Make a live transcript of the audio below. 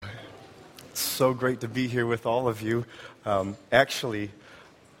so great to be here with all of you. I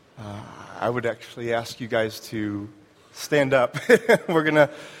would actually ask you guys to stand up. We're going to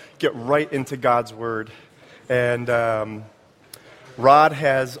get right into God's Word. And Rod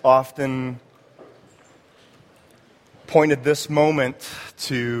has often pointed this moment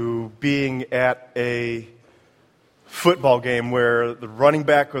to being at a football game where the running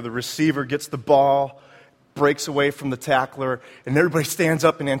back or the receiver gets the ball, breaks away from the tackler, and everybody stands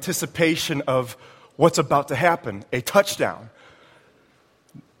up in anticipation of what's about to happen, a touchdown.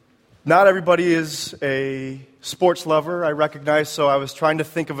 Not everybody is a sports lover, I recognize, so I was trying to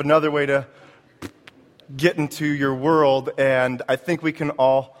think of another way to get into your world, and I think we can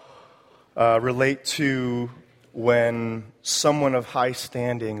all relate to when someone of high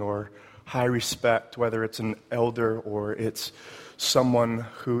standing or high respect, whether it's an elder or it's someone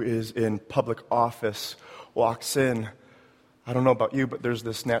who is in public office, walks in. I don't know about you, but there's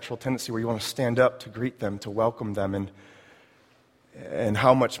this natural tendency where you want to stand up to greet them, to welcome them, and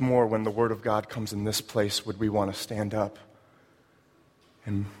how much more when the Word of God comes in this place would we want to stand up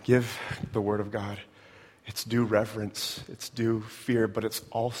and give the Word of God its due reverence, its due fear, but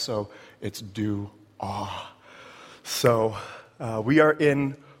it's due awe. So we are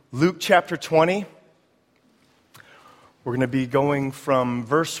in Luke chapter 20. We're going to be going from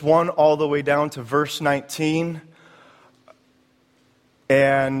verse 1 all the way down to verse 19.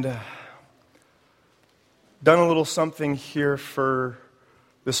 And done a little something here for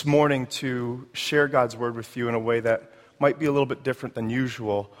this morning to share God's Word with you in a way that might be a little bit different than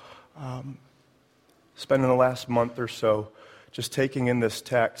usual. Spending the last month or so just taking in this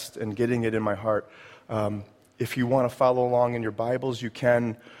text and getting it in my heart. If you want to follow along in your Bibles, you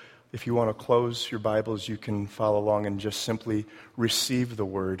can. If you want to close your Bibles, you can follow along and just simply receive the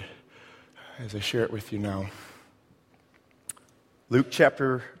Word as I share it with you now. Luke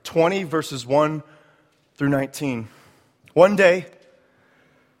chapter 20, verses 1 through 19. One day,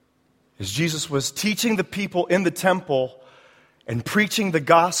 as Jesus was teaching the people in the temple and preaching the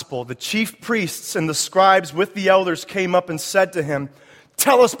gospel, the chief priests and the scribes with the elders came up and said to him,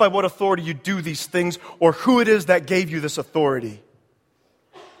 "Tell us by what authority you do these things, or who it is that gave you this authority."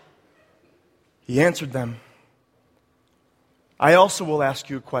 He answered them, "I also will ask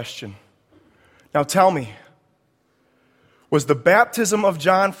you a question. Now tell me, was the baptism of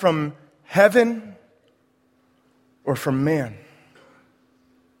John from heaven or from man?"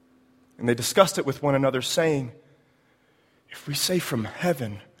 And they discussed it with one another, saying, "If we say from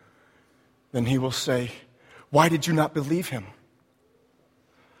heaven, then he will say, 'Why did you not believe him?'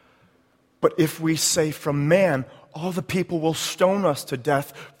 But if we say from man, all the people will stone us to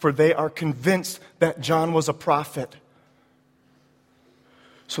death, for they are convinced that John was a prophet."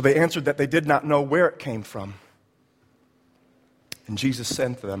 So they answered that they did not know where it came from. And Jesus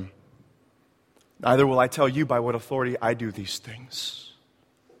said to them, "Neither will I tell you by what authority I do these things."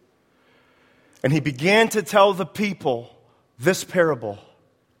 And he began to tell the people this parable.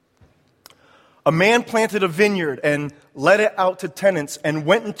 A man planted a vineyard and let it out to tenants and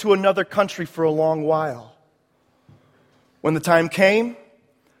went into another country for a long while. When the time came,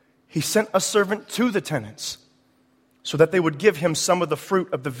 he sent a servant to the tenants so that they would give him some of the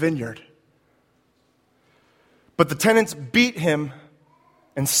fruit of the vineyard. But the tenants beat him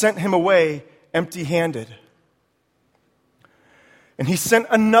and sent him away empty-handed. And he sent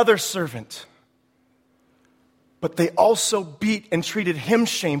another servant, but they also beat and treated him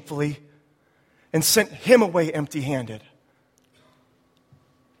shamefully and sent him away empty-handed.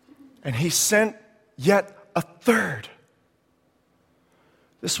 And he sent yet a third.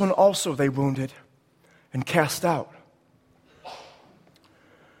 This one also they wounded and cast out.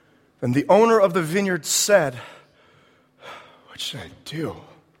 Then the owner of the vineyard said, "What should I do?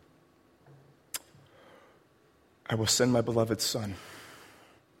 I will send my beloved son.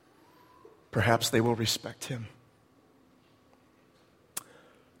 Perhaps they will respect him."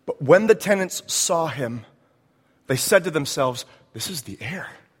 But when the tenants saw him, they said to themselves, "This is the heir.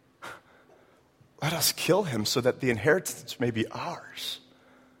 Let us kill him so that the inheritance may be ours."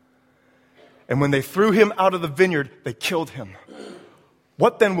 And when they threw him out of the vineyard, they killed him.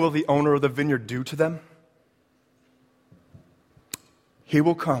 What then will the owner of the vineyard do to them? He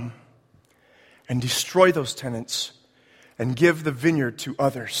will come and destroy those tenants and give the vineyard to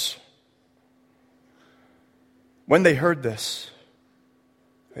others. When they heard this,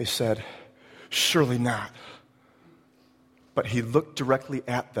 they said, "Surely not." But he looked directly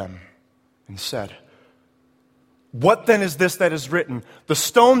at them and said, "What then is this that is written? The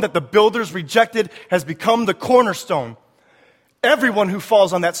stone that the builders rejected has become the cornerstone. Everyone who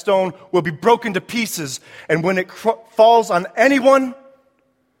falls on that stone will be broken to pieces, and when it falls on anyone,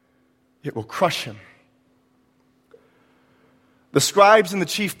 it will crush him. The scribes and the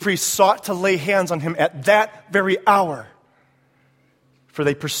chief priests sought to lay hands on him at that very hour, for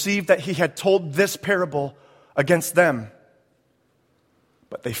they perceived that he had told this parable against them,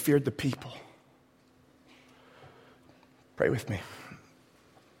 but they feared the people. Pray with me.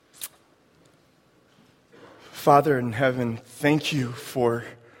 Father in heaven, thank you for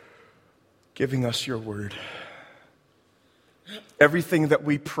giving us your word. Everything that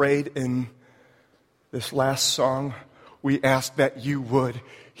we prayed in this last song, we ask that you would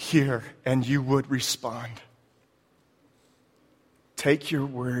hear and you would respond. Take your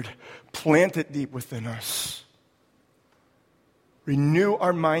word, plant it deep within us. Renew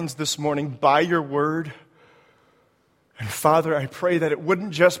our minds this morning by your word. And Father, I pray that it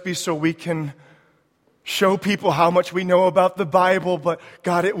wouldn't just be so we can show people how much we know about the Bible, but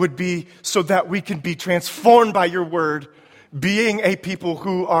God, it would be so that we can be transformed by your word, being a people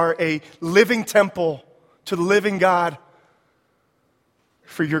who are a living temple to the living God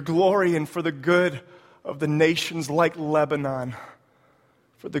for your glory and for the good of the nations like Lebanon,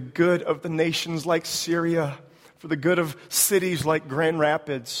 for the good of the nations like Syria, for the good of cities like Grand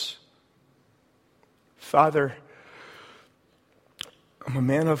Rapids. Father, I'm a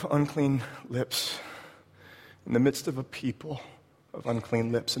man of unclean lips in the midst of a people of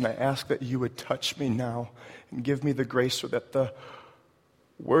unclean lips, and I ask that you would touch me now and give me the grace so that the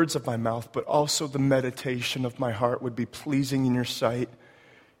words of my mouth, but also the meditation of my heart would be pleasing in your sight.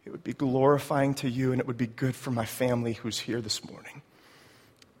 It would be glorifying to you, and it would be good for my family who's here this morning.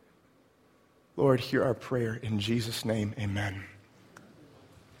 Lord, hear our prayer in Jesus' name, amen.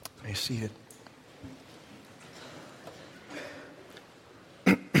 You may be seated.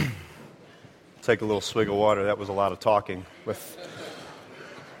 Take a little swig of water. That was a lot of talking with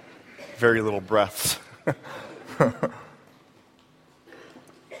very little breaths.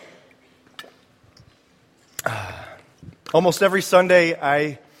 Almost every Sunday,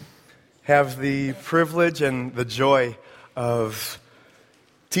 I have the privilege and the joy of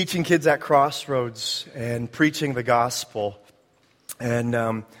teaching kids at Crossroads and preaching the gospel.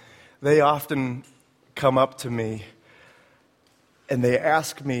 And they often come up to me and they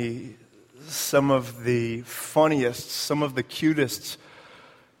ask me some of the funniest, some of the cutest,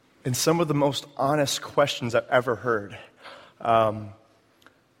 and some of the most honest questions I've ever heard. But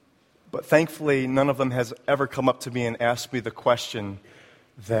thankfully, none of them has ever come up to me and asked me the question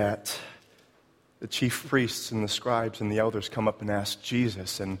that the chief priests and the scribes and the elders come up and ask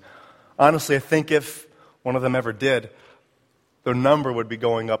Jesus. And honestly, I think if one of them ever did, their number would be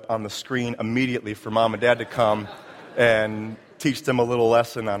going up on the screen immediately for mom and dad to come and teach them a little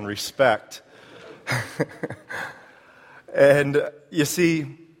lesson on respect. And you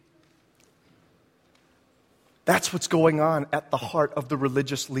see, that's what's going on at the heart of the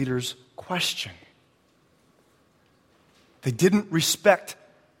religious leaders' question. They didn't respect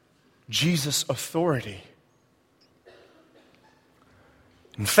Jesus' authority.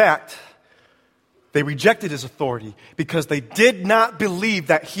 In fact, they rejected his authority because they did not believe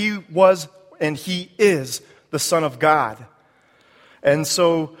that he was and he is the Son of God. And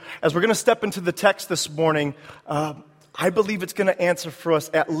so, as we're going to step into the text this morning, I believe it's going to answer for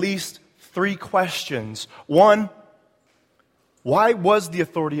us at least 3 questions. 1, why was the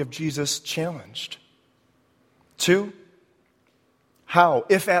authority of Jesus challenged? 2, how,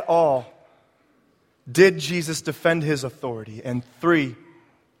 if at all, did Jesus defend his authority? And 3,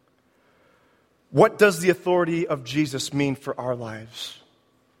 what does the authority of Jesus mean for our lives?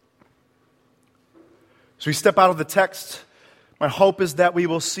 So we step out of the text. My hope is that we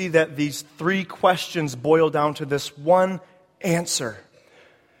will see that these 3 questions boil down to this one answer.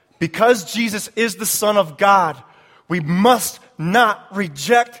 Because Jesus is the Son of God, we must not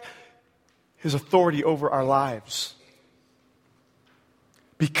reject his authority over our lives.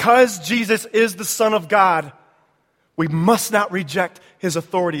 Because Jesus is the Son of God, we must not reject his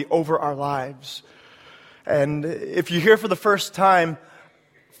authority over our lives. And if you're here for the first time,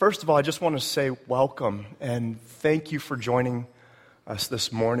 first of all, I just want to say welcome and thank you for joining us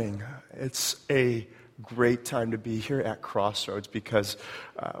this morning. It's a great time to be here at Crossroads because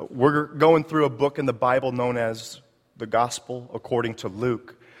we're going through a book in the Bible known as the Gospel according to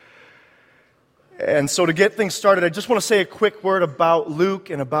Luke. And so to get things started, I just want to say a quick word about Luke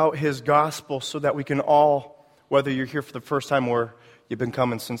and about his Gospel so that we can all, whether you're here for the first time or you've been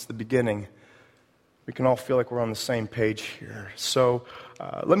coming since the beginning, we can all feel like we're on the same page here. So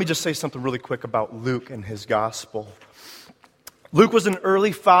let me just say something really quick about Luke and his Gospel. Luke was an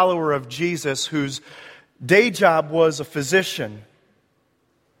early follower of Jesus whose day job was a physician.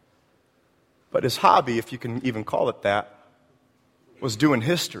 But his hobby, if you can even call it that, was doing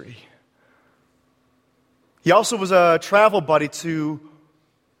history. He also was a travel buddy to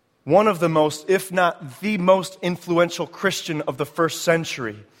one of the most, if not the most influential Christian of the first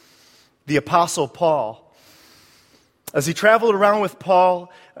century, the Apostle Paul. As he traveled around with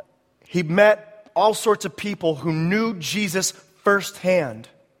Paul, he met all sorts of people who knew Jesus firsthand.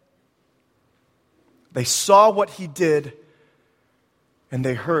 They saw what he did, and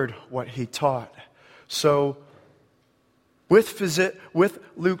they heard what he taught. So, with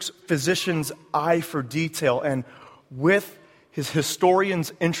Luke's physician's eye for detail and with his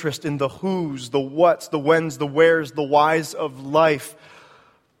historian's interest in the who's, the what's, the when's, the where's, the why's of life,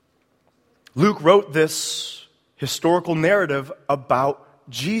 Luke wrote this historical narrative about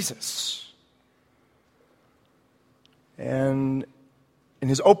Jesus. And in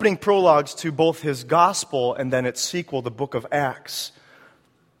his opening prologues to both his gospel and then its sequel, the book of Acts,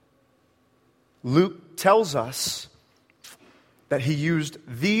 Luke tells us that he used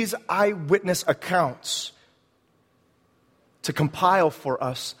these eyewitness accounts to compile for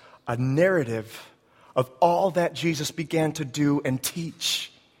us a narrative of all that Jesus began to do and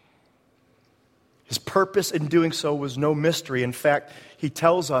teach. His purpose in doing so was no mystery. In fact, he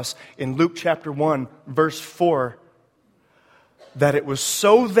tells us in Luke chapter 1, verse 4, that it was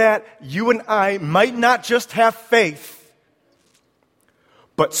so that you and I might not just have faith,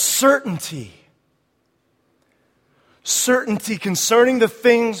 but certainty. Certainty concerning the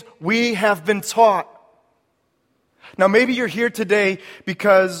things we have been taught. Now, maybe you're here today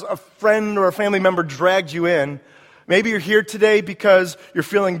because a friend or a family member dragged you in. Maybe you're here today because you're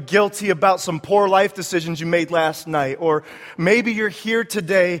feeling guilty about some poor life decisions you made last night. Or maybe you're here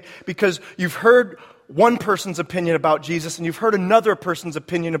today because you've heard one person's opinion about Jesus and you've heard another person's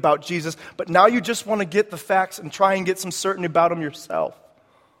opinion about Jesus, but now you just want to get the facts and try and get some certainty about them yourself.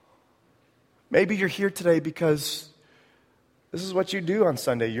 Maybe you're here today because this is what you do on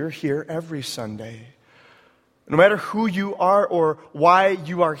Sunday. You're here every Sunday. No matter who you are or why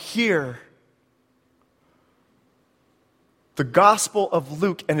you are here, the Gospel of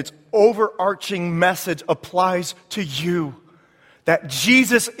Luke and its overarching message applies to you. That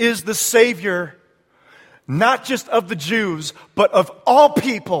Jesus is the Savior, not just of the Jews, but of all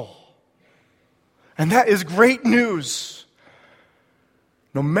people. And that is great news.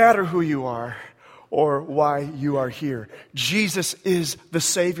 No matter who you are or why you are here, Jesus is the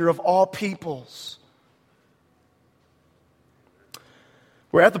Savior of all peoples.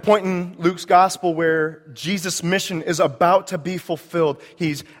 We're at the point in Luke's gospel where Jesus' mission is about to be fulfilled.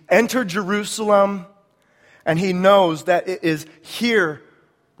 He's entered Jerusalem, and he knows that it is here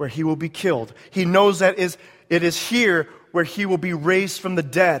where he will be killed. He knows that it is here where he will be raised from the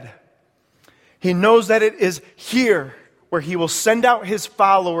dead. He knows that it is here where he will send out his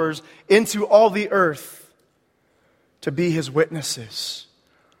followers into all the earth to be his witnesses.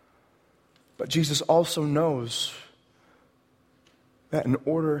 But Jesus also knows that in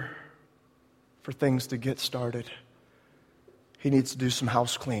order for things to get started, he needs to do some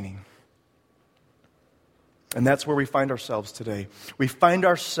house cleaning. And that's where we find ourselves today. We find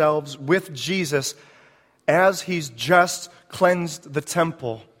ourselves with Jesus as he's just cleansed the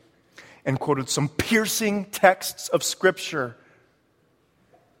temple and quoted some piercing texts of Scripture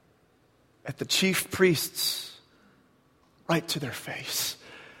at the chief priests right to their face.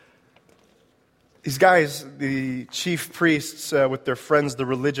 These guys, the chief priests with their friends, the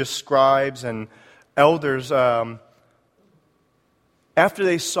religious scribes and elders, after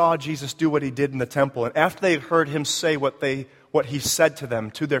they saw Jesus do what he did in the temple, and after they heard him say what he said to them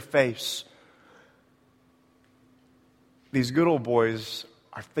to their face, these good old boys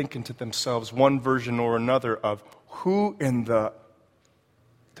are thinking to themselves one version or another of who in the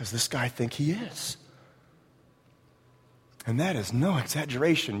does this guy think he is? And that is no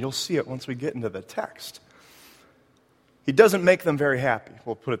exaggeration. You'll see it once we get into the text. He doesn't make them very happy.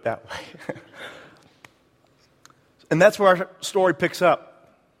 We'll put it that way. And that's where our story picks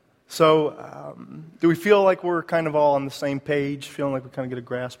up. So, do we feel like we're kind of all on the same page? Feeling like we kind of get a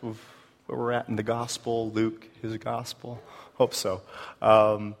grasp of where we're at in the gospel, Luke, his gospel? Hope so.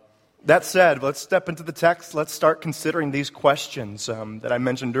 That said, let's step into the text. Let's start considering these questions that I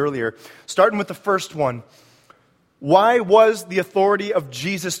mentioned earlier. Starting with the first one. Why was the authority of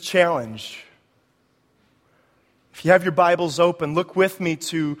Jesus challenged? If you have your Bibles open, look with me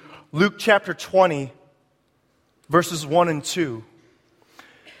to Luke chapter 20, verses 1 and 2.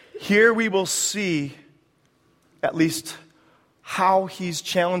 Here we will see at least how he's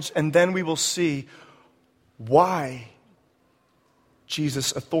challenged, and then we will see why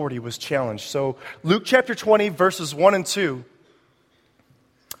Jesus' authority was challenged. So Luke chapter 20, verses 1 and 2.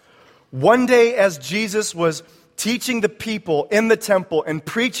 One day as Jesus was teaching the people in the temple and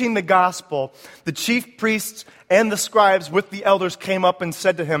preaching the gospel, the chief priests and the scribes with the elders came up and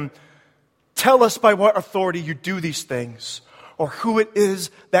said to him, "Tell us by what authority you do these things, or who it is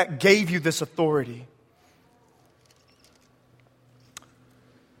that gave you this authority."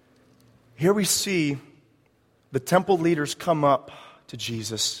 Here we see the temple leaders come up to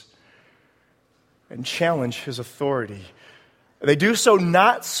Jesus and challenge his authority. They do so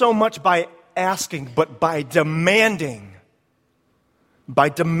not so much by asking, but by demanding. By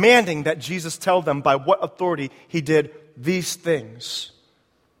demanding that Jesus tell them by what authority he did these things.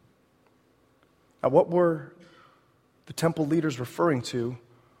 Now, what were the temple leaders referring to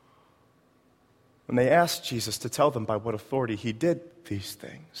when they asked Jesus to tell them by what authority he did these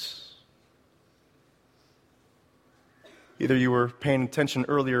things? Either you were paying attention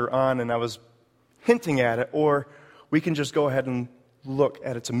earlier on and I was hinting at it, or we can just go ahead and look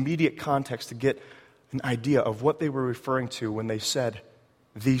at its immediate context to get an idea of what they were referring to when they said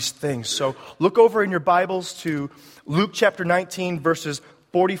these things. So look over in your Bibles to Luke chapter 19, verses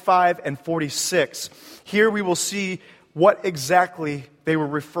 45 and 46. Here we will see what exactly they were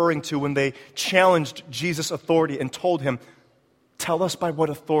referring to when they challenged Jesus' authority and told him, "Tell us by what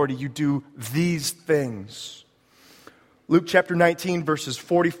authority you do these things." Luke chapter 19, verses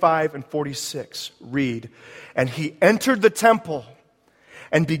 45 and 46 read, "And he entered the temple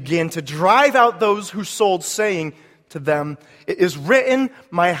and began to drive out those who sold, saying to them, 'It is written,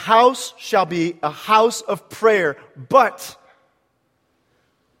 my house shall be a house of prayer, but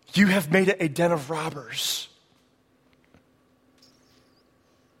you have made it a den of robbers.'"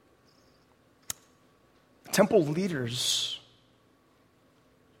 Temple leaders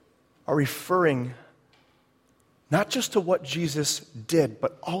are referring not just to what Jesus did,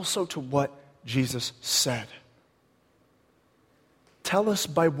 but also to what Jesus said. "Tell us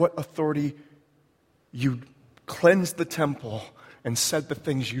by what authority you cleansed the temple and said the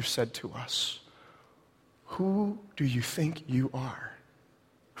things you said to us. Who do you think you are?"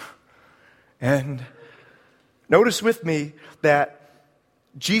 And notice with me that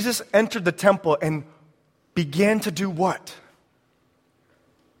Jesus entered the temple and began to do what?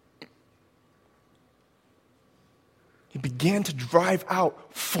 He began to drive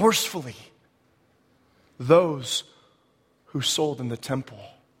out forcefully those who sold in the temple.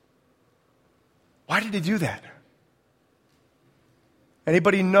 Why did he do that?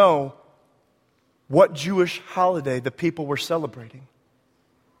 Anybody know what Jewish holiday the people were celebrating?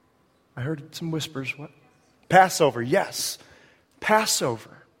 I heard some whispers. What? Passover, yes.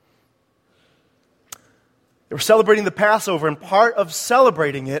 Passover. They were celebrating the Passover, and part of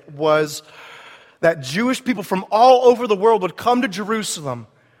celebrating it was that Jewish people from all over the world would come to Jerusalem.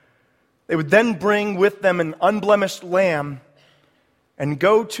 They would then bring with them an unblemished lamb and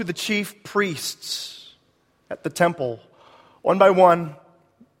go to the chief priests at the temple. One by one,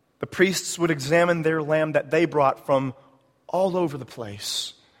 the priests would examine their lamb that they brought from all over the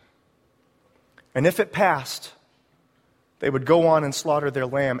place. And if it passed, they would go on and slaughter their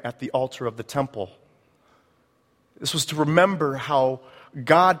lamb at the altar of the temple. This was to remember how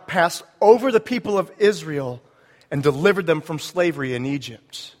God passed over the people of Israel and delivered them from slavery in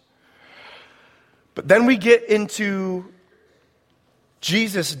Egypt. But then we get into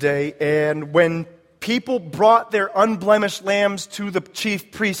Jesus' day, and when people brought their unblemished lambs to the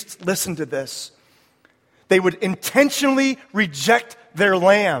chief priests, listen to this, they would intentionally reject their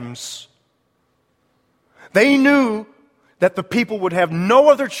lambs. They knew that the people would have no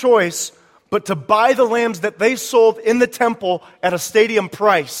other choice but to buy the lambs that they sold in the temple at a stadium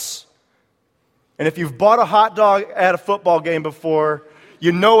price. And if you've bought a hot dog at a football game before,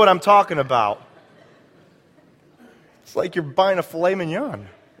 you know what I'm talking about. It's like you're buying a filet mignon.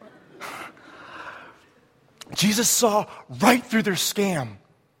 Jesus saw right through their scam.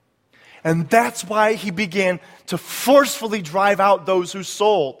 And that's why he began to forcefully drive out those who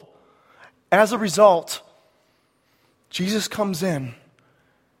sold. As a result, Jesus comes in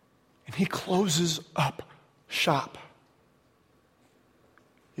and he closes up shop.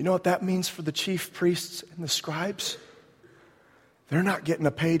 You know what that means for the chief priests and the scribes? They're not getting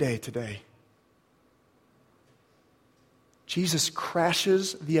a payday today. Jesus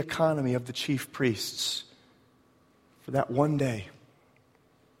crashes the economy of the chief priests for that one day.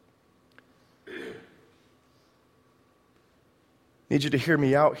 I need you to hear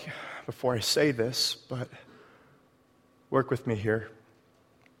me out before I say this, but work with me here.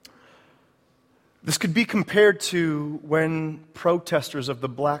 This could be compared to when protesters of the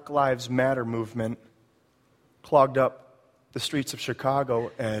Black Lives Matter movement clogged up the streets of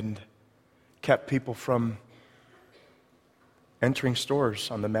Chicago and kept people from entering stores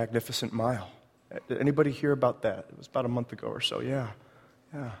on the Magnificent Mile. Did anybody hear about that? It was about a month ago or so. Yeah.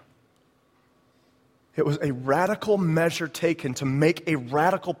 It was a radical measure taken to make a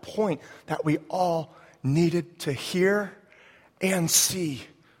radical point that we all needed to hear and see.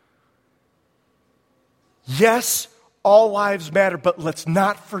 Yes, all lives matter, but let's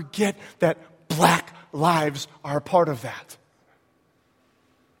not forget that black lives are a part of that.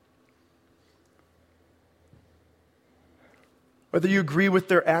 Whether you agree with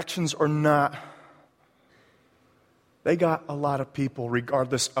their actions or not, they got a lot of people,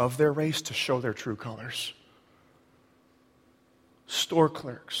 regardless of their race, to show their true colors. Store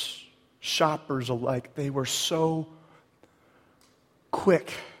clerks, shoppers alike, they were so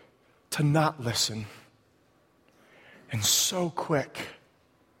quick to not listen and so quick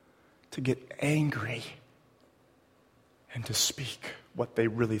to get angry and to speak what they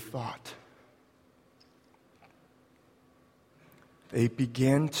really thought. They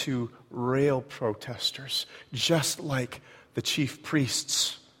began to rail protesters, just like the chief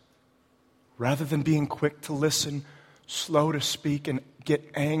priests. Rather than being quick to listen, slow to speak, and get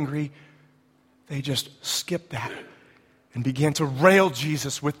angry, they just skipped that and began to rail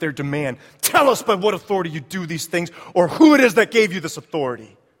Jesus with their demand. Tell us by what authority you do these things, or who it is that gave you this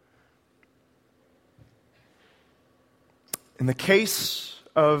authority. In the case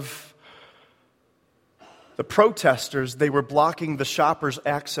of the protesters, they were blocking the shoppers'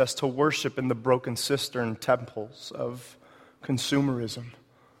 access to worship in the broken cistern temples of consumerism.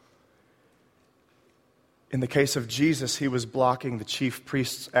 In the case of Jesus, he was blocking the chief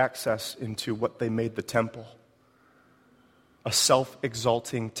priests' access into what they made the temple, a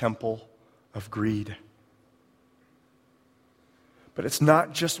self-exalting temple of greed. But it's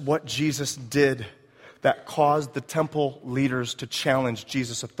not just what Jesus did that caused the temple leaders to challenge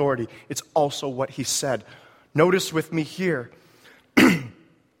Jesus' authority. It's also what he said. Notice with me here, in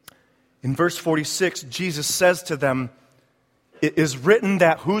verse 46, Jesus says to them, "It is written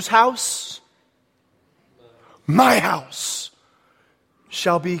that whose house? My house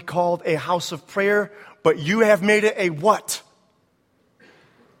shall be called a house of prayer, but you have made it a what?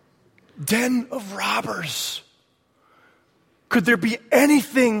 Den of robbers." Could there be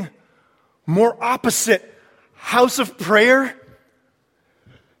anything more opposite? House of prayer?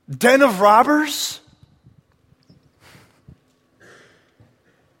 Den of robbers?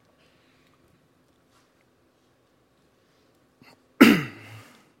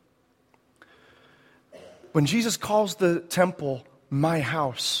 When Jesus calls the temple my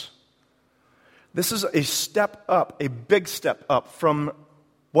house, this is a step up, a big step up from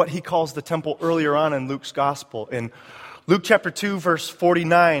what he calls the temple earlier on in Luke's gospel. In Luke chapter 2, verse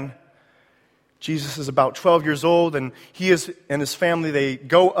 49, Jesus is about 12 years old, and he and his family, they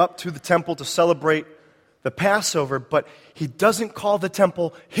go up to the temple to celebrate the Passover, but he doesn't call the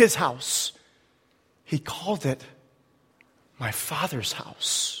temple his house. He called it my Father's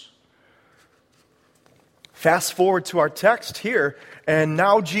house. Fast forward to our text here, and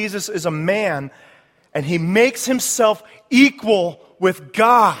now Jesus is a man, and he makes himself equal with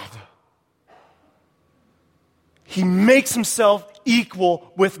God. He makes himself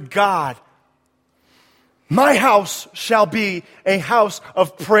equal with God. My house shall be a house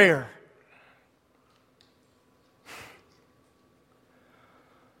of prayer.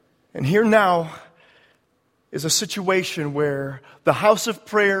 And here now is a situation where the house of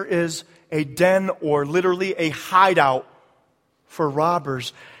prayer is a den, or literally a hideout for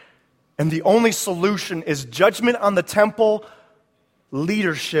robbers. And the only solution is judgment on the temple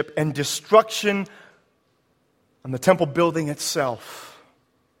leadership and destruction on the temple building itself.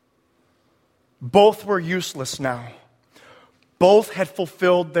 Both were useless now. Both had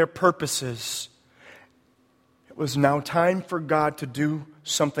fulfilled their purposes. It was now time for God to do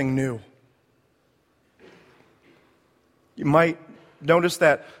something new. You might notice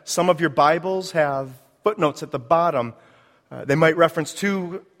that some of your Bibles have footnotes at the bottom. They might reference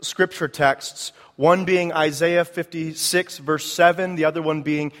two scripture texts, one being Isaiah 56, verse 7, the other one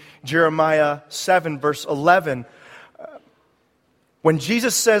being Jeremiah 7, verse 11. When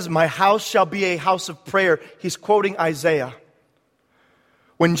Jesus says, "My house shall be a house of prayer," he's quoting Isaiah.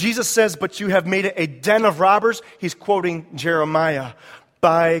 When Jesus says, "But you have made it a den of robbers," he's quoting Jeremiah.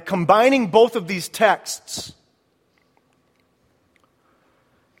 By combining both of these texts,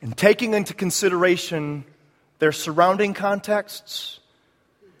 and taking into consideration their surrounding contexts,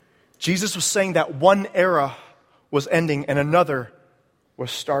 Jesus was saying that one era was ending and another was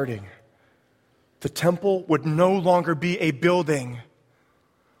starting. The temple would no longer be a building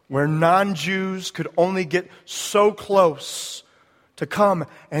where non-Jews could only get so close to come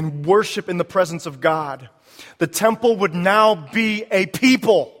and worship in the presence of God. The temple would now be a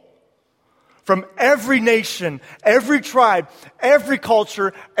people from every nation, every tribe, every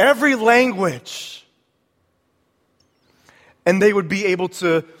culture, every language. And they would be able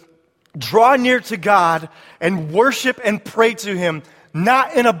to draw near to God and worship and pray to Him,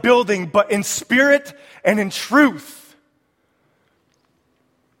 not in a building, but in spirit and in truth.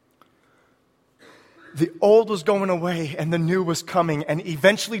 The old was going away and the new was coming, and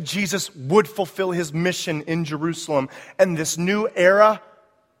eventually Jesus would fulfill His mission in Jerusalem, and this new era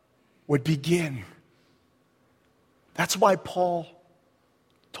would begin. That's why Paul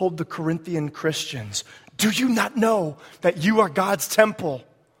told the Corinthian Christians, "Do you not know that you are God's temple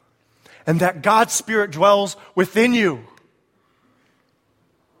and that God's Spirit dwells within you?"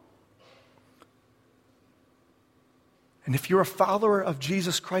 And if you're a follower of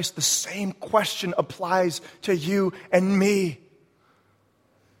Jesus Christ, the same question applies to you and me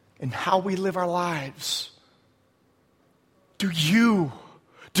in how we live our lives. Do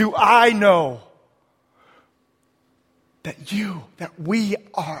I know that we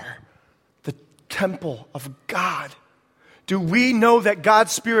are the temple of God? Do we know that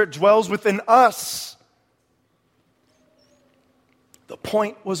God's Spirit dwells within us? The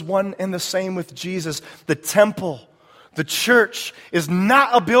point was one and the same with Jesus. The temple, the church, is not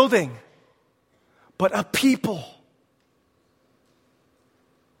a building, but a people.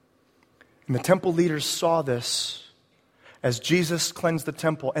 And the temple leaders saw this as Jesus cleansed the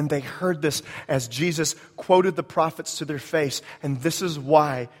temple, and they heard this as Jesus quoted the prophets to their face, and this is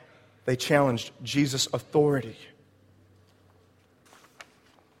why they challenged Jesus' authority.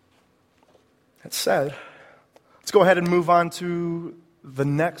 That said, let's go ahead and move on to the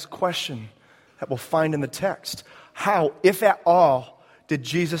next question that we'll find in the text. How, if at all, did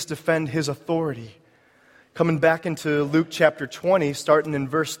Jesus defend His authority? Coming back into Luke chapter 20, starting in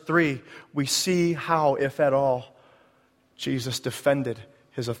verse 3, we see how, if at all, Jesus defended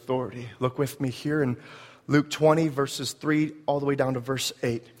His authority. Look with me here in Luke 20, verses 3 all the way down to verse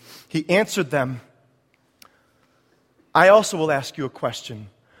 8. He answered them, "I also will ask you a question.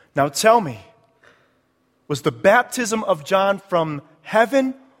 Now tell me, was the baptism of John from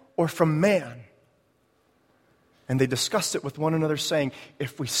heaven or from man?" And they discussed it with one another, saying,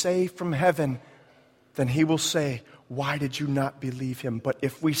 "If we say from heaven, then he will say, 'Why did you not believe him?' But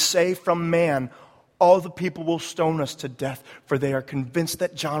if we say from man, all the people will stone us to death, for they are convinced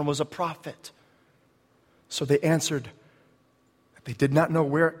that John was a prophet." So they answered that they did not know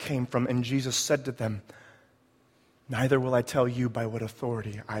where it came from, and Jesus said to them, "Neither will I tell you by what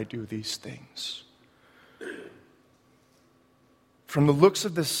authority I do these things." From the looks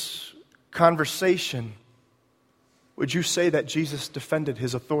of this conversation, would you say that Jesus defended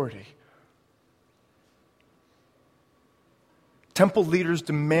His authority? Temple leaders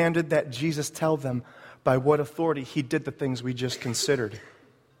demanded that Jesus tell them by what authority He did the things we just considered.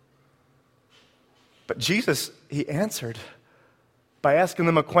 But Jesus, He answered by asking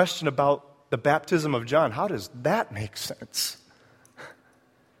them a question about the baptism of John. How does that make sense?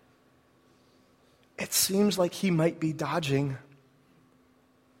 It seems like He might be dodging,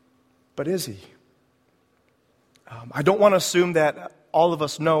 but is He? I don't want to assume that all of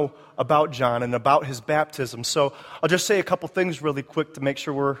us know about John and about his baptism, so I'll just say a couple things really quick to make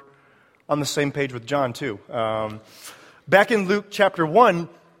sure we're on the same page with John too. Back in Luke chapter 1,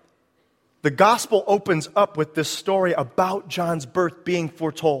 the gospel opens up with this story about John's birth being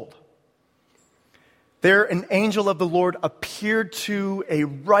foretold. There, an angel of the Lord appeared to a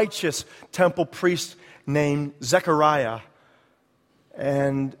righteous temple priest named Zechariah.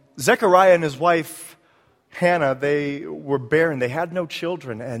 And Zechariah and his wife, Hannah, they were barren. They had no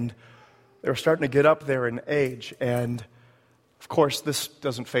children, and they were starting to get up there in age. And, of course, this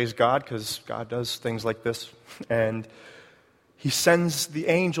doesn't faze God, because God does things like this. And He sends the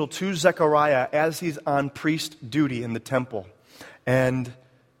angel to Zechariah as he's on priest duty in the temple. And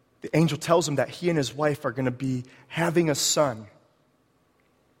the angel tells him that he and his wife are going to be having a son.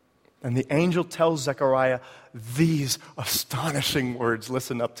 And the angel tells Zechariah these astonishing words.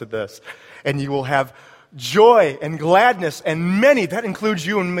 Listen up to this. "And you will have joy and gladness, and many," that includes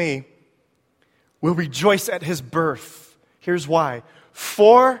you and me, "will rejoice at his birth." Here's why.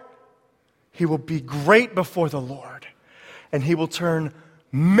 "For he will be great before the Lord, and he will turn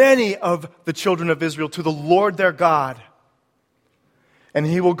many of the children of Israel to the Lord their God. And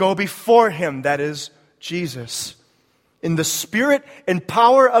he will go before him," that is Jesus, "in the spirit and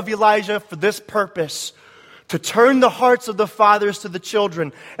power of Elijah for this purpose, to turn the hearts of the fathers to the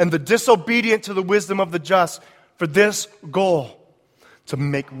children and the disobedient to the wisdom of the just, for this goal, to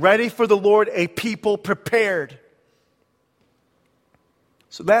make ready for the Lord a people prepared."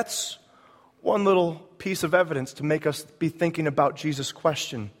 So that's one little piece of evidence to make us be thinking about Jesus'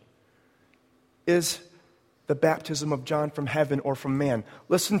 question. is the baptism of John from heaven or from man?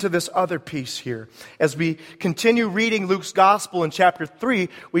 Listen to this other piece here. As we continue reading Luke's gospel in chapter 3,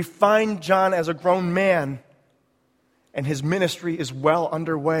 we find John as a grown man, and his ministry is well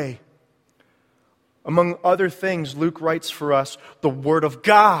underway. Among other things, Luke writes for us, the Word of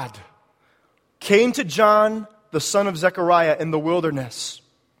God came to John, the son of Zechariah, in the wilderness.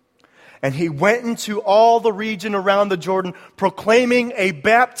 And he went into all the region around the Jordan, proclaiming a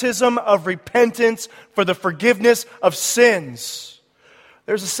baptism of repentance for the forgiveness of sins.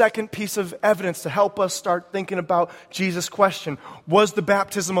 There's a second piece of evidence to help us start thinking about Jesus' question. Was the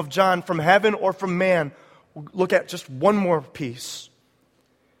baptism of John from heaven or from man? We'll look at just one more piece.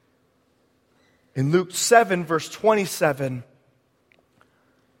 In Luke 7, verse 27,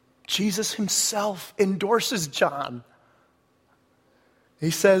 Jesus himself endorses John.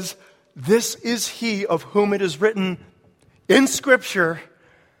 He says, "This is he of whom it is written in Scripture,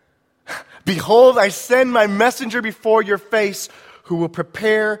 'Behold, I send my messenger before your face, who will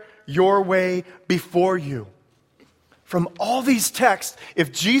prepare your way before you.'" From all these texts,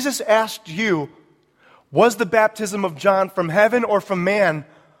 if Jesus asked you, was the baptism of John from heaven or from man,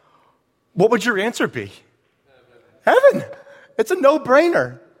 what would your answer be? Heaven. It's a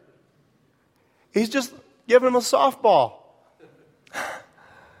no-brainer. He's just giving him a softball.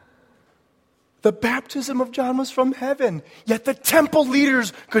 The baptism of John was from heaven, yet the temple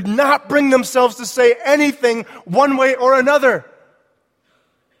leaders could not bring themselves to say anything one way or another.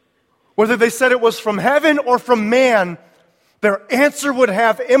 Whether they said it was from heaven or from man, their answer would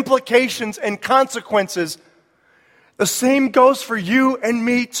have implications and consequences. The same goes for you and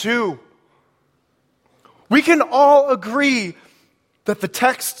me too. We can all agree that the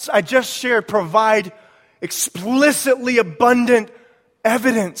texts I just shared provide explicitly abundant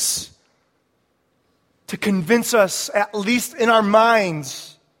evidence to convince us, at least in our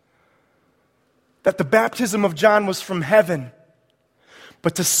minds, that the baptism of John was from heaven.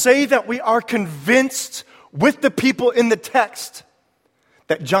 But to say that we are convinced with the people in the text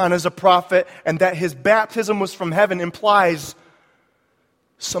that John is a prophet and that his baptism was from heaven implies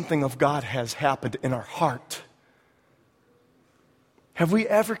something of God has happened in our heart. Have we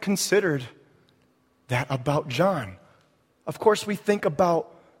ever considered that about John? Of course we think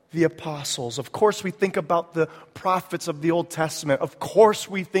about the apostles. Of course we think about the prophets of the Old Testament. Of course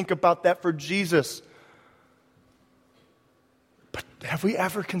we think about that for Jesus. But have we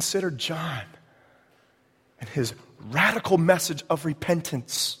ever considered John and his radical message of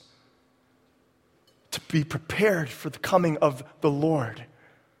repentance to be prepared for the coming of the Lord?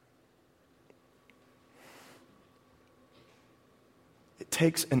 It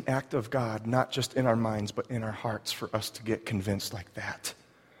takes an act of God, not just in our minds, but in our hearts, for us to get convinced like that.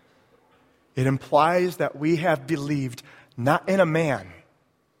 It implies that we have believed not in a man,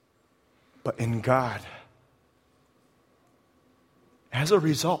 but in God. As a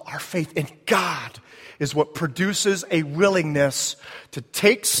result, our faith in God is what produces a willingness to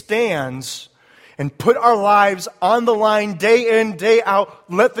take stands and put our lives on the line day in, day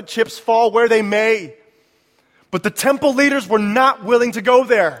out, let the chips fall where they may. But the temple leaders were not willing to go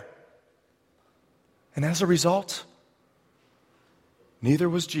there. And as a result, neither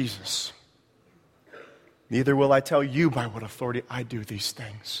was Jesus. Neither will I tell you by what authority I do these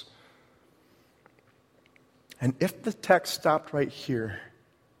things. And if the text stopped right here,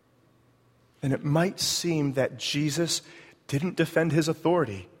 then it might seem that Jesus didn't defend his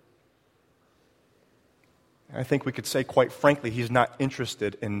authority. I think we could say, quite frankly, he's not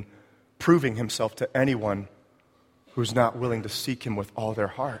interested in proving himself to anyone who's not willing to seek him with all their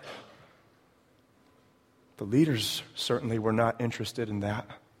heart. The leaders certainly were not interested in that.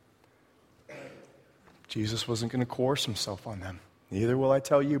 Jesus wasn't going to coerce himself on them. Neither will I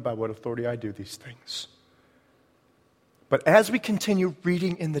tell you by what authority I do these things. But as we continue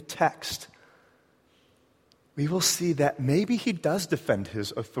reading in the text, we will see that maybe he does defend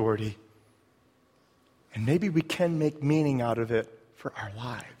his authority. And maybe we can make meaning out of it for our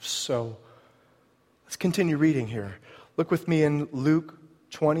lives. So let's continue reading here. Look with me in Luke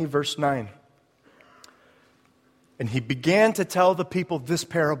 20, verse 9. And he began to tell the people this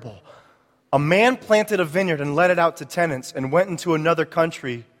parable. A man planted a vineyard and let it out to tenants and went into another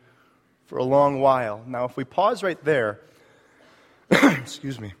country for a long while. Now, if we pause right there,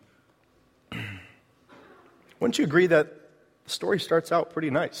 excuse me, wouldn't you agree that the story starts out pretty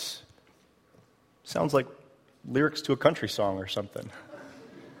nice? Sounds like lyrics to a country song or something.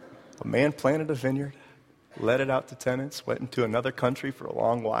 A man planted a vineyard, let it out to tenants, went into another country for a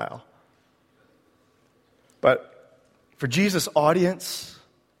long while. But for Jesus' audience,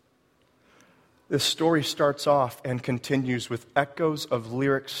 this story starts off and continues with echoes of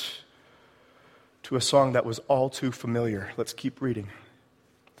lyrics to a song that was all too familiar. Let's keep reading.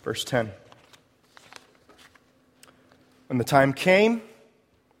 Verse 10. When the time came,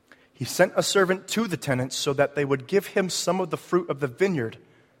 he sent a servant to the tenants so that they would give him some of the fruit of the vineyard.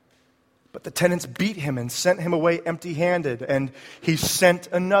 But the tenants beat him and sent him away empty-handed. And he sent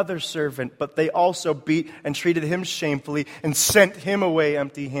another servant, but they also beat and treated him shamefully and sent him away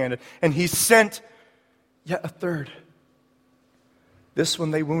empty-handed. And he sent yet a third. This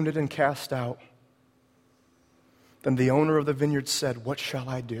one they wounded and cast out. Then the owner of the vineyard said, "What shall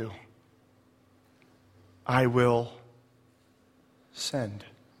I do? I will send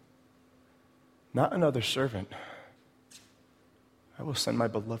not another servant. I will send my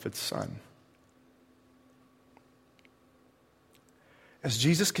beloved Son." As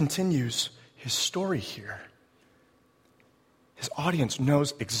Jesus continues his story here, his audience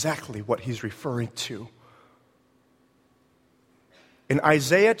knows exactly what he's referring to. In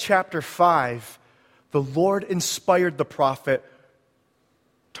Isaiah chapter 5, the Lord inspired the prophet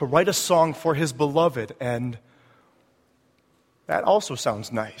to write a song for his beloved, and that also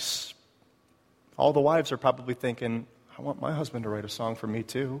sounds nice. All the wives are probably thinking, I want my husband to write a song for me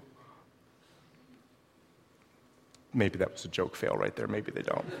too. Maybe that was a joke fail right there. Maybe they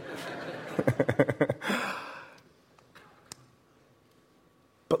don't.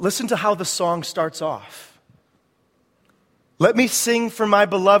 But listen to how the song starts off. Let me sing for my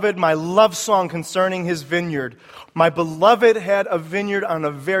beloved my love song concerning his vineyard. My beloved had a vineyard on a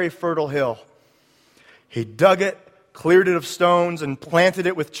very fertile hill. He dug it, cleared it of stones, and planted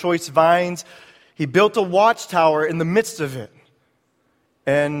it with choice vines. He built a watchtower in the midst of it.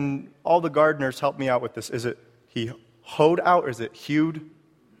 And all the gardeners help me out with this. Is it he hoed out or is it hewed?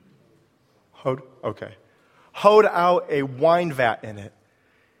 Hoed? Okay. Hoed out a wine vat in it.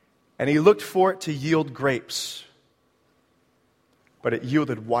 And he looked for it to yield grapes. But it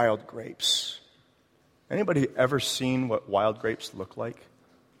yielded wild grapes. Anybody ever seen what wild grapes look like?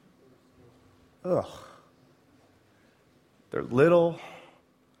 Ugh. They're little.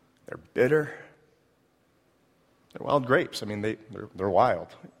 They're bitter. They're wild grapes. I mean, they're wild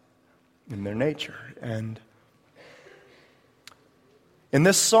in their nature. And in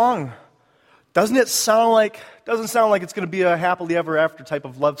this song, doesn't sound like it's going to be a happily ever after type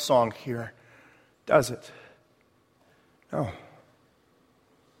of love song here, does it? No.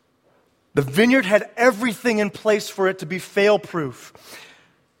 The vineyard had everything in place for it to be fail-proof.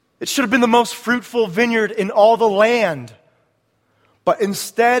 It should have been the most fruitful vineyard in all the land. But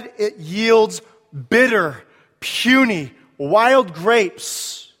instead, it yields bitter, puny, wild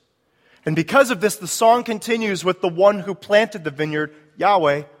grapes. And because of this, the song continues with the one who planted the vineyard,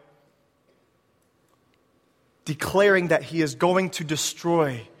 Yahweh, declaring that he is going to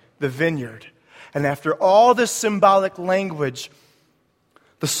destroy the vineyard. And after all this symbolic language,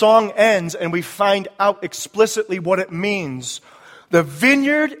 the song ends and we find out explicitly what it means. The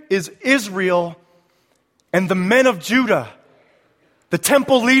vineyard is Israel and the men of Judah, the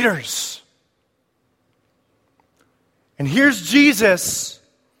temple leaders. And here's Jesus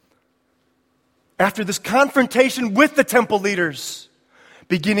after this confrontation with the temple leaders,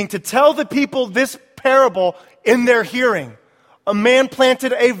 beginning to tell the people this parable in their hearing. A man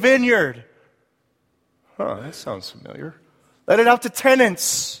planted a vineyard. That sounds familiar. Let it out to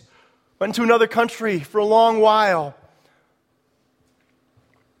tenants. Went to another country for a long while.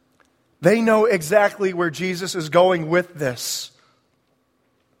 They know exactly where Jesus is going with this.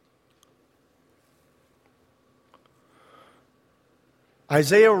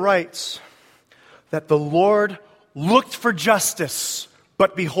 Isaiah writes that the Lord looked for justice,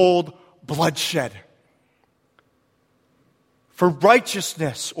 but behold, bloodshed. For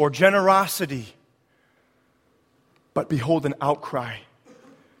righteousness or generosity, but behold, an outcry.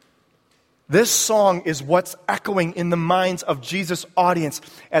 This song is what's echoing in the minds of Jesus' audience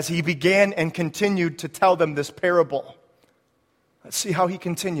as he began and continued to tell them this parable. Let's see how he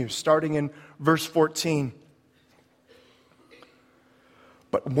continues, starting in verse 14.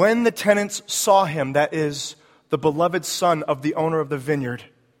 But when the tenants saw him, that is, the beloved son of the owner of the vineyard,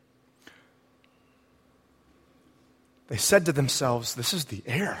 they said to themselves, "This is the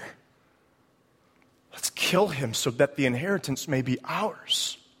heir. Let's kill him so that the inheritance may be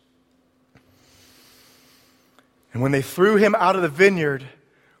ours." And when they threw him out of the vineyard,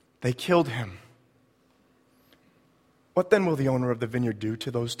 they killed him. What then will the owner of the vineyard do to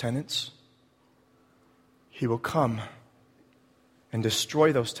those tenants? He will come and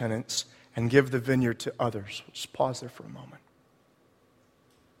destroy those tenants and give the vineyard to others. We'll just pause there for a moment.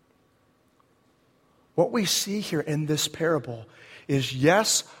 What we see here in this parable is,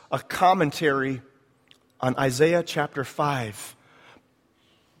 yes, a commentary on Isaiah chapter 5.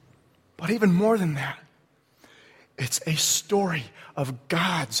 But even more than that, it's a story of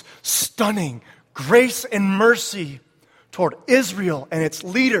God's stunning grace and mercy toward Israel and its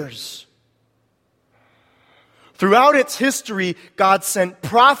leaders. Throughout its history, God sent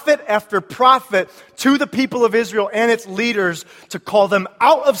prophet after prophet to the people of Israel and its leaders to call them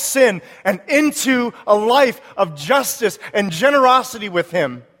out of sin and into a life of justice and generosity with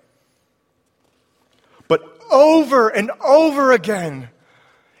Him. But over and over again,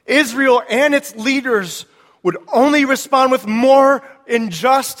 Israel and its leaders would only respond with more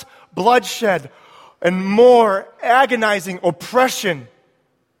unjust bloodshed and more agonizing oppression.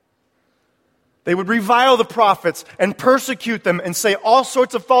 They would revile the prophets and persecute them and say all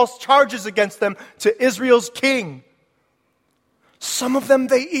sorts of false charges against them to Israel's king. Some of them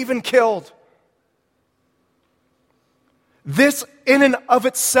they even killed. This in and of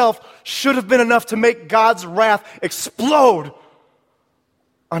itself should have been enough to make God's wrath explode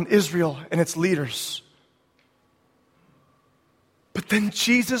on Israel and its leaders. But then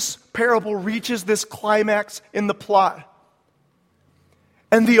Jesus' parable reaches this climax in the plot.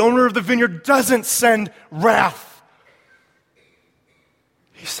 And the owner of the vineyard doesn't send wrath.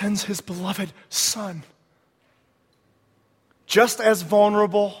 He sends his beloved son. Just as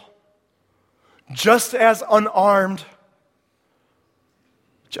vulnerable, just as unarmed,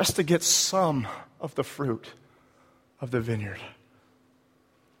 just to get some of the fruit of the vineyard.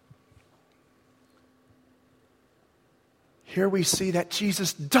 Here we see that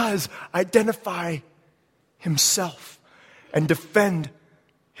Jesus does identify himself and defend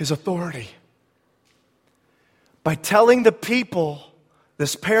his authority. By telling the people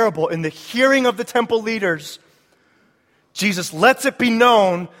this parable in the hearing of the temple leaders, Jesus lets it be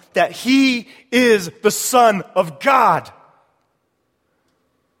known that he is the Son of God.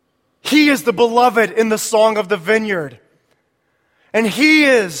 He is the beloved in the song of the vineyard. And he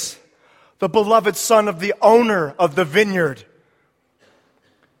is the beloved son of the owner of the vineyard.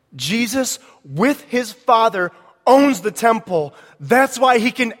 Jesus, with his Father, owns the temple. That's why he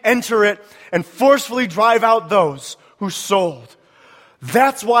can enter it and forcefully drive out those who sold.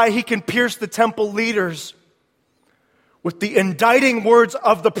 That's why he can pierce the temple leaders with the indicting words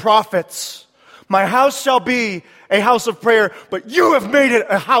of the prophets. My house shall be a house of prayer, but you have made it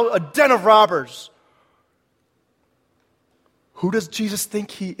a den of robbers. Who does Jesus think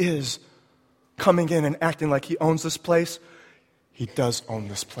he is, coming in and acting like he owns this place? He does own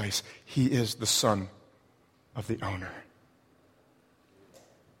this place. He is the Son of the owner.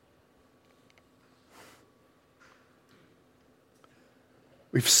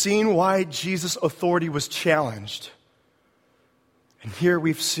 We've seen why Jesus' authority was challenged. And here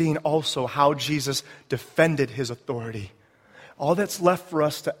we've seen also how Jesus defended his authority. All that's left for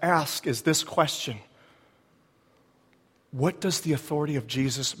us to ask is this question: what does the authority of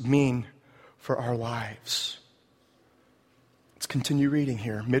Jesus mean for our lives? Let's continue reading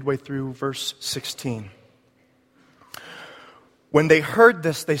here, midway through verse 16. When they heard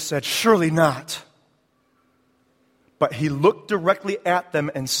this, they said, "Surely not." But he looked directly at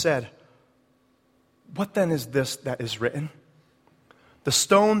them and said, "What then is this that is written? The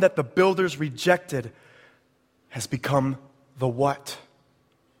stone that the builders rejected has become the" what?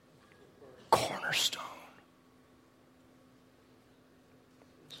 Cornerstone.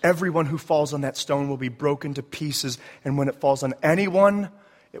 Everyone who falls on that stone will be broken to pieces, and when it falls on anyone,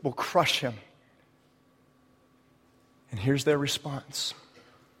 it will crush him. And here's their response.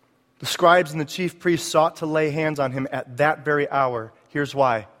 The scribes and the chief priests sought to lay hands on him at that very hour. Here's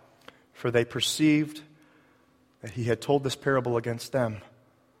why. For they perceived that he had told this parable against them.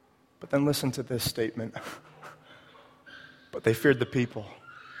 But then listen to this statement. But they feared the people.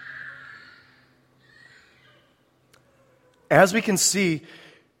 As we can see,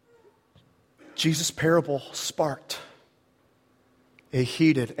 Jesus' parable sparked a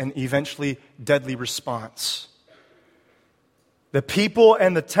heated and eventually deadly response. The people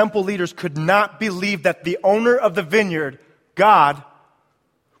and the temple leaders could not believe that the owner of the vineyard, God,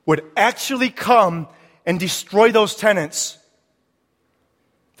 would actually come and destroy those tenants,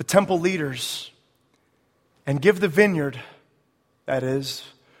 the temple leaders, and give the vineyard, that is,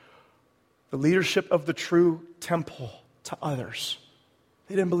 the leadership of the true temple, to others.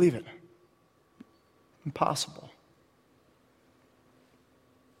 They didn't believe it. Impossible.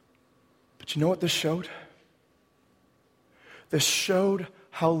 But you know what this showed? This showed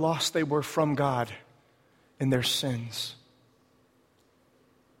how lost they were from God in their sins.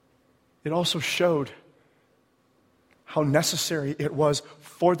 It also showed how necessary it was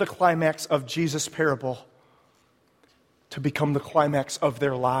for the climax of Jesus' parable to become the climax of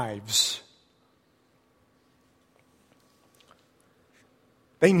their lives.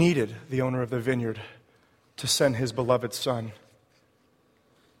 They needed the owner of the vineyard to send his beloved son.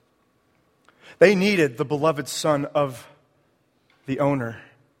 They needed the beloved son of the owner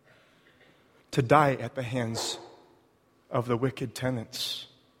to die at the hands of the wicked tenants.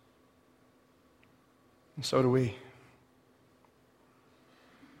 And so do we.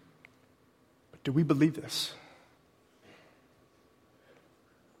 But do we believe this?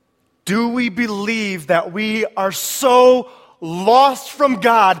 Do we believe that we are so lost from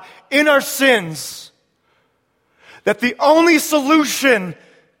God in our sins that the only solution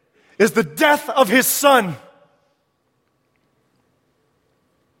is the death of his son?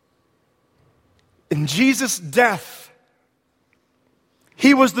 In Jesus' death,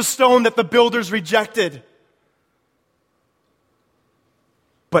 he was the stone that the builders rejected.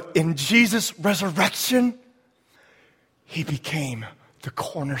 But in Jesus' resurrection, he became the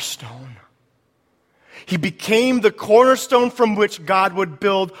cornerstone. He became the cornerstone from which God would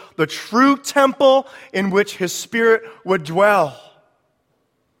build the true temple in which his Spirit would dwell.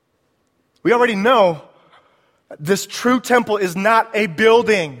 We already know this true temple is not a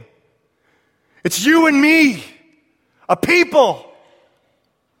building. It's you and me, a people.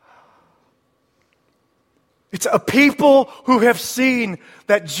 It's a people who have seen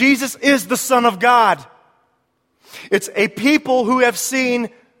that Jesus is the Son of God. It's a people who have seen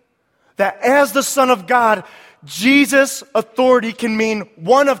that as the Son of God, Jesus' authority can mean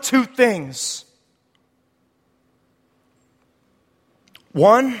one of two things.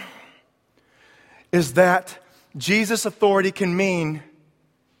 One is that Jesus' authority can mean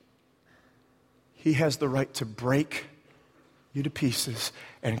he has the right to break you to pieces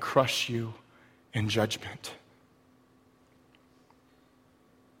and crush you in judgment.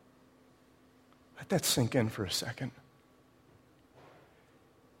 Let that sink in for a second.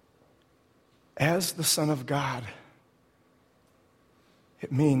 As the Son of God,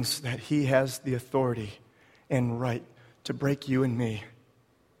 it means that he has the authority and right to break you and me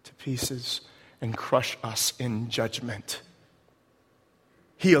to pieces and crush us in judgment.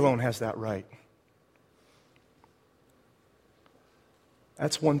 He alone has that right.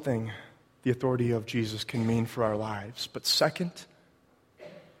 That's one thing the authority of Jesus can mean for our lives. But second,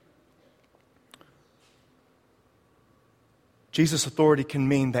 Jesus' authority can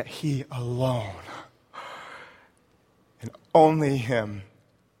mean that he alone, and only him,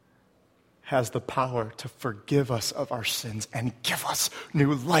 has the power to forgive us of our sins and give us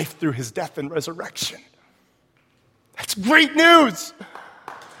new life through his death and resurrection. That's great news!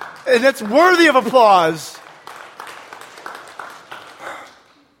 And it's worthy of applause.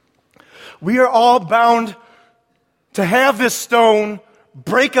 We are all bound to have this stone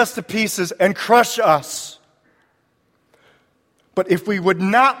break us to pieces and crush us. But if we would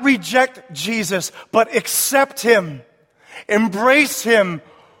not reject Jesus, but accept him, embrace him,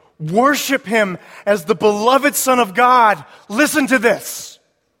 worship him as the beloved Son of God, listen to this.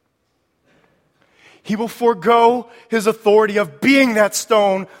 He will forego his authority of being that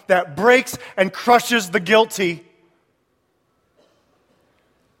stone that breaks and crushes the guilty.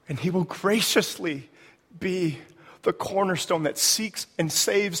 And he will graciously be the cornerstone that seeks and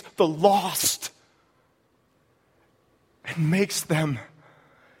saves the lost and makes them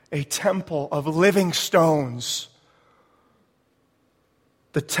a temple of living stones,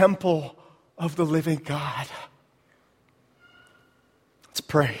 the temple of the living God. Let's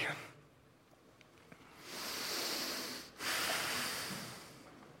pray.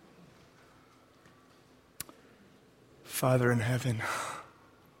 Father in heaven,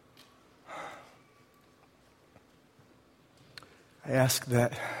 I ask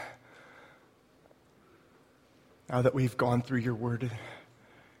that now that we've gone through your word,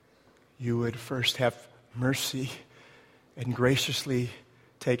 you would first have mercy and graciously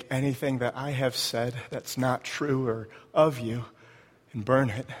take anything that I have said that's not true or of you and burn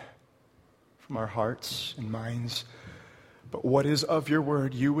it from our hearts and minds. But what is of your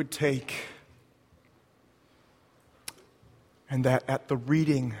word, you would take, and that at the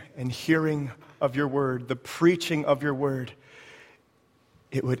reading and hearing of your word, the preaching of your word,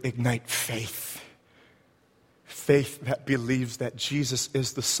 it would ignite faith. Faith that believes that Jesus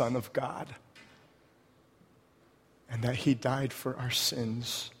is the Son of God and that he died for our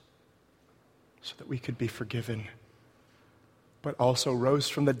sins so that we could be forgiven, but also rose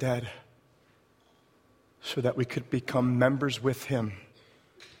from the dead so that we could become members with him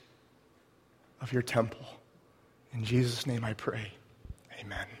of your temple. In Jesus' name I pray.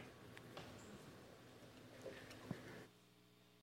 Amen.